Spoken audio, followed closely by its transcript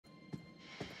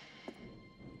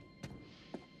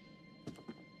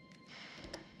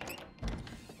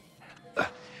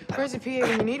Where's the PA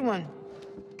when you need one?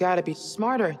 Gotta be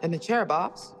smarter than the chair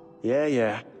box.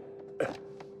 Yeah.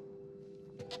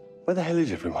 Where the hell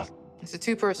is everyone? It's a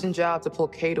two-person job to pull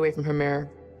Kate away from her mirror.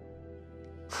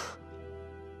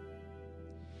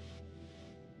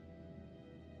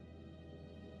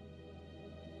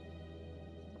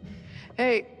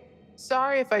 Hey,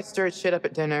 sorry if I stirred shit up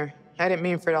at dinner. I didn't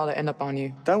mean for it all to end up on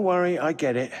you. Don't worry, I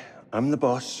get it. I'm the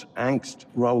boss. Angst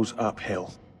rolls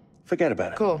uphill. Forget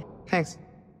about it. Cool, thanks.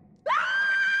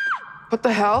 What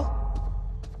the hell?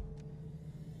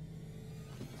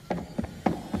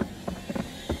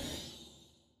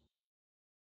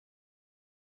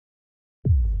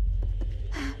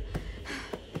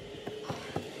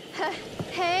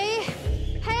 Hey,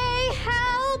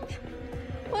 help!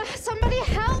 Somebody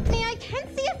help me, I can't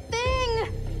see a thing!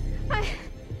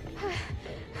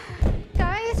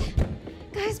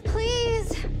 Guys,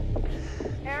 please!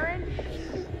 Aaron?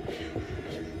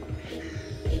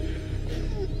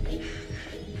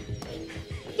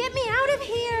 Get me out of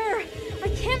here! I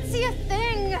can't see a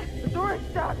thing! The door's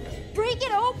stuck. Break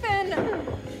it open!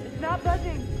 It's not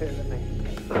budging.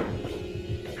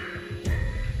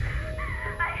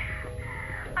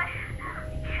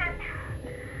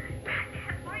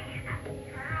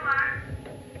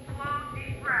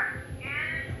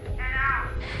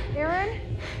 Aaron?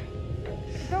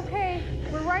 It's okay.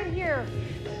 We're right here.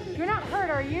 You're not hurt,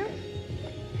 are you?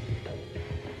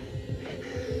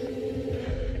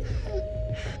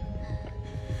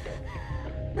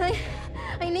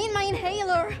 I need my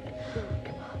inhaler.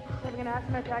 Having an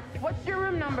asthma attack. What's your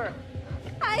room number?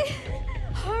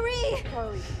 Hurry!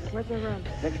 Chloe, where's your room?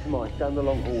 Next to mine, down the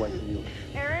long hallway from you.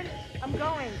 Aaron, I'm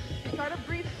going. Try to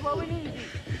breathe slow and easy.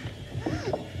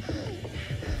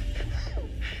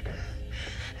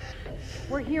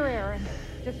 We're here, Aaron.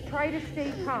 Just try to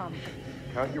stay calm.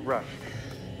 Count your breaths.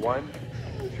 1,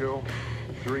 2,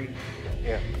 3,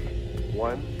 in.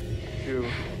 1, 2,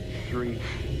 3,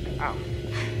 out.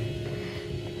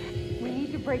 We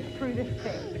need to break through this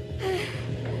thing.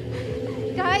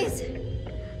 Guys,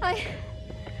 I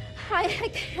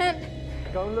can't.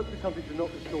 Go and look for something to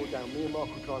knock this door down. Me and Mark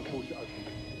will try and force it open.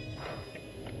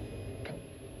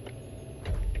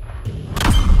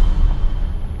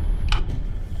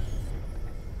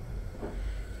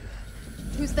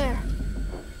 Who's there?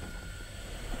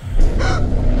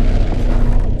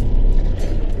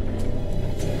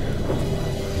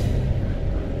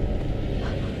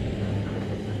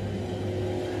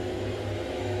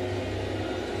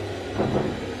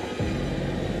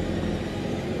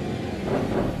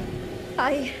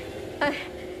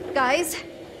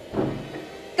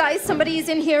 Guys, somebody's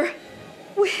in here.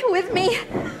 With me.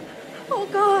 Oh,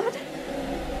 God.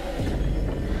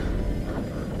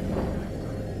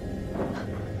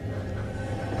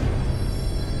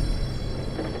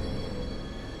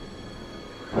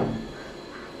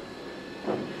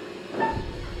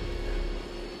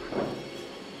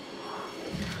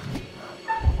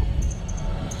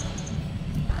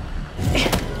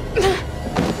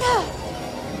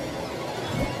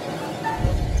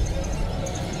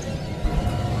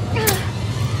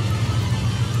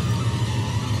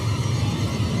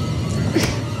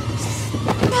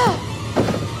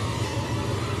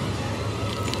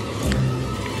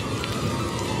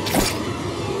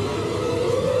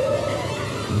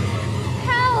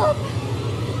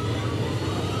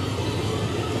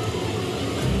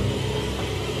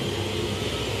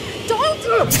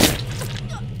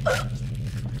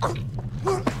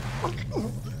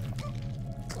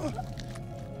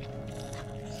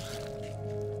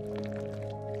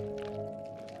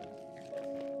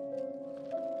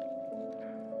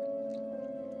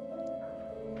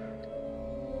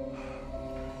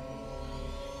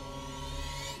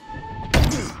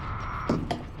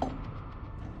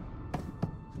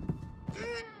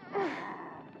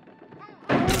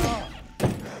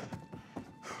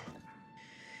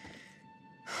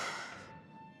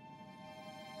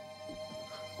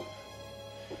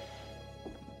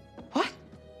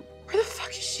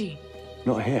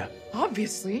 Not here.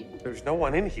 Obviously. There's no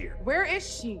one in here. Where is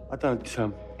she? I don't,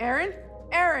 Aaron?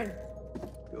 Aaron!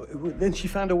 Then she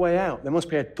found a way out. There must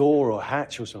be a door or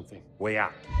hatch or something. Way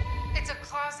out. It's a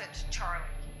closet, Charlie.